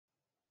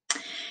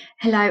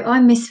Hello,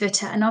 I'm Miss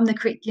Footer and I'm the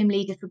curriculum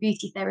leader for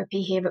beauty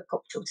therapy here at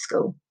Copthall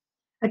School.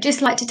 I'd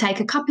just like to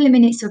take a couple of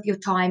minutes of your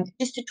time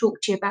just to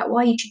talk to you about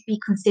why you should be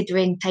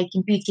considering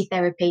taking beauty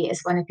therapy as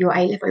one of your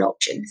A-level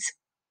options.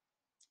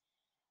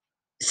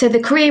 So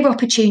the career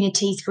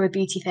opportunities for a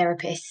beauty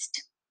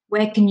therapist.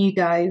 Where can you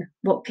go?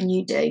 What can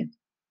you do?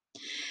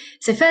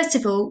 So first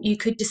of all, you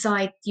could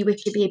decide you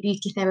wish to be a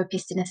beauty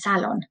therapist in a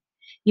salon.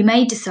 You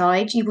may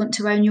decide you want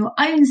to own your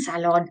own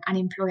salon and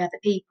employ other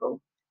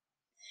people.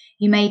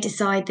 You may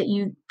decide that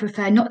you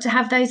prefer not to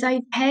have those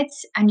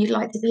overheads and you'd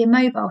like to be a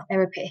mobile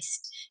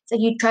therapist. So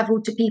you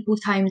travel to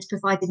people's homes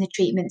providing the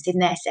treatments in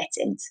their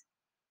settings.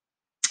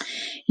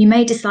 You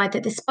may decide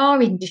that the spa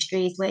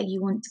industry is where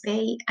you want to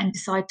be and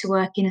decide to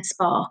work in a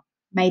spa,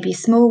 maybe a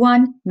small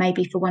one,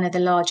 maybe for one of the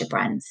larger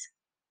brands.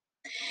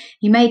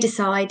 You may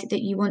decide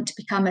that you want to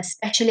become a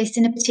specialist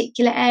in a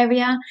particular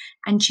area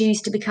and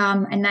choose to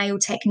become a nail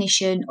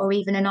technician or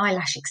even an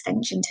eyelash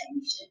extension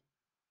technician.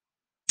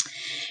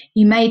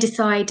 You may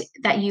decide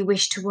that you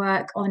wish to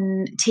work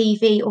on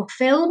TV or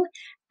film,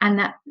 and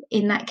that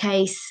in that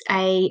case,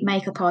 a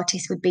makeup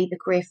artist would be the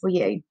career for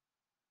you.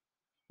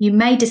 You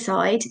may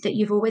decide that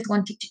you've always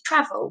wanted to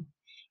travel,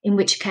 in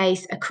which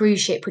case a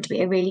cruise ship would be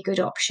a really good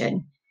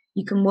option.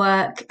 You can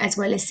work as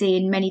well as see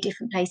in many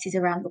different places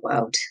around the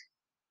world.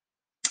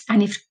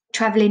 And if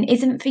traveling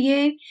isn't for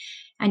you,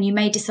 and you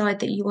may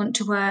decide that you want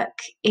to work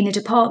in a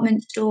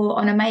department store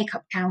on a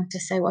makeup counter,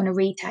 so on a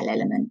retail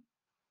element.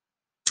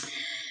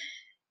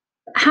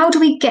 How do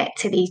we get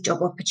to these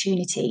job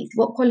opportunities?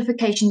 What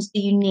qualifications do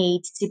you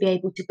need to be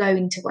able to go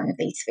into one of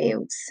these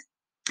fields?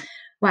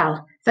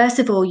 Well, first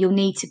of all, you'll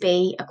need to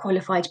be a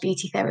qualified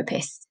beauty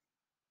therapist.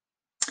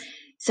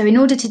 So in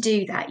order to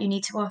do that, you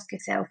need to ask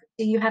yourself,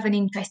 do you have an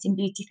interest in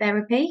beauty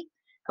therapy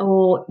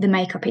or the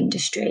makeup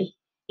industry?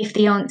 If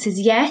the answer is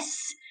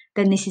yes,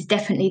 then this is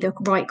definitely the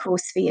right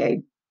course for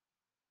you.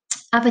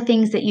 Other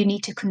things that you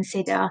need to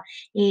consider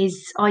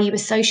is, are you a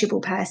sociable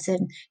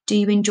person? Do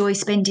you enjoy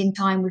spending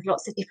time with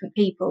lots of different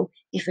people,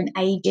 different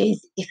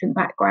ages, different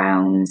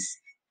backgrounds?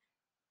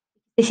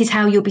 This is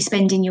how you'll be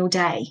spending your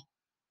day.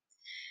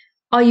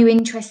 Are you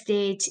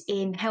interested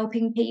in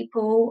helping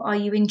people? Are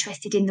you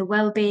interested in the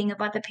well-being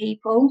of other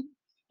people?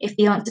 If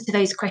the answer to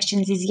those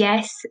questions is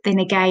yes, then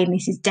again,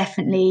 this is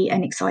definitely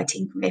an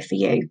exciting career for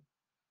you.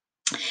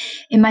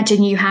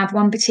 Imagine you have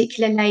one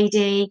particular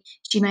lady,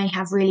 she may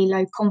have really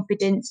low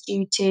confidence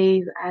due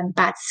to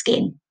bad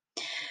skin.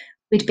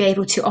 We'd be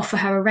able to offer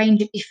her a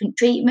range of different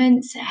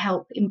treatments,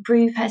 help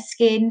improve her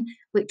skin,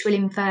 which will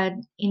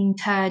in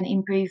turn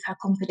improve her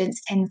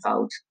confidence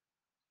tenfold.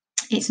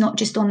 It's not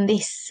just on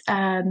this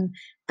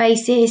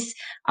basis.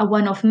 A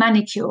one-off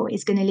manicure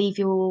is going to leave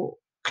your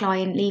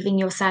client leaving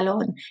your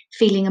salon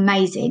feeling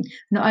amazing.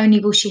 Not only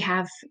will she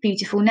have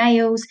beautiful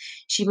nails,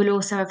 she will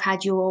also have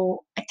had your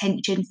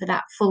attention for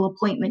that full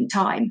appointment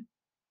time.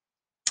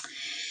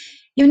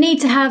 You'll need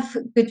to have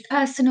good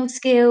personal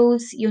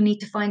skills. You'll need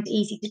to find it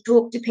easy to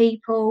talk to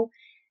people.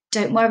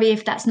 Don't worry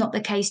if that's not the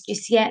case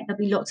just yet. There'll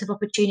be lots of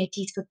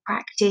opportunities for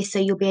practice, so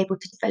you'll be able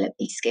to develop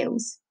these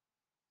skills.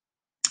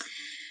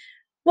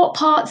 What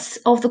parts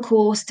of the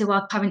course do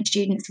our current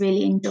students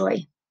really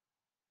enjoy?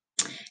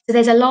 So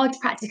there's a large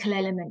practical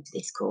element to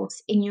this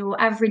course. In your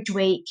average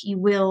week, you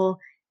will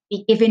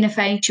be given a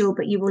facial,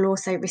 but you will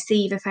also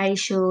receive a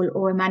facial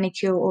or a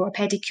manicure or a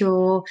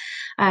pedicure,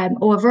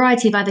 or a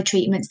variety of other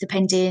treatments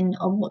depending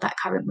on what that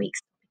current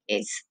week's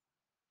is.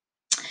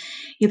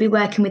 You'll be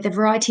working with a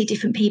variety of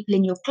different people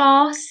in your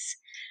class.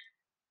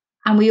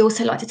 And we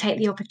also like to take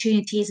the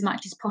opportunity as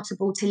much as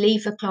possible to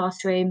leave the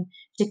classroom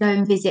to go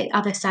and visit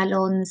other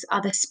salons,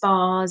 other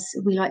spas.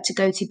 We like to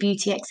go to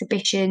beauty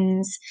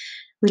exhibitions.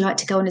 We like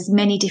to go on as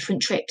many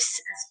different trips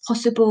as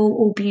possible,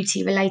 all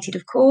beauty related,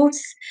 of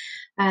course,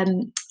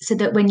 so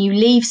that when you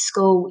leave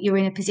school, you're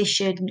in a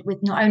position with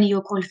not only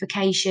your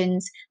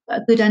qualifications, but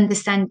a good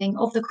understanding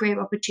of the career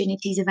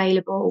opportunities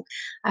available,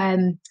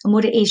 and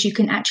what it is you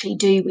can actually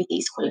do with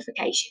these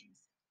qualifications.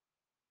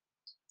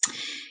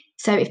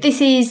 So if this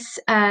is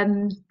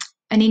an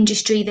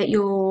industry that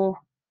you're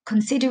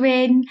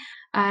considering,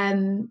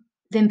 then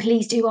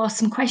please do ask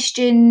some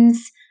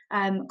questions,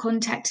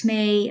 contact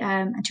me,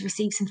 and to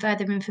receive some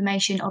further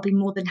information. I'll be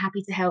more than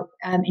happy to help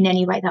in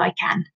any way that I can.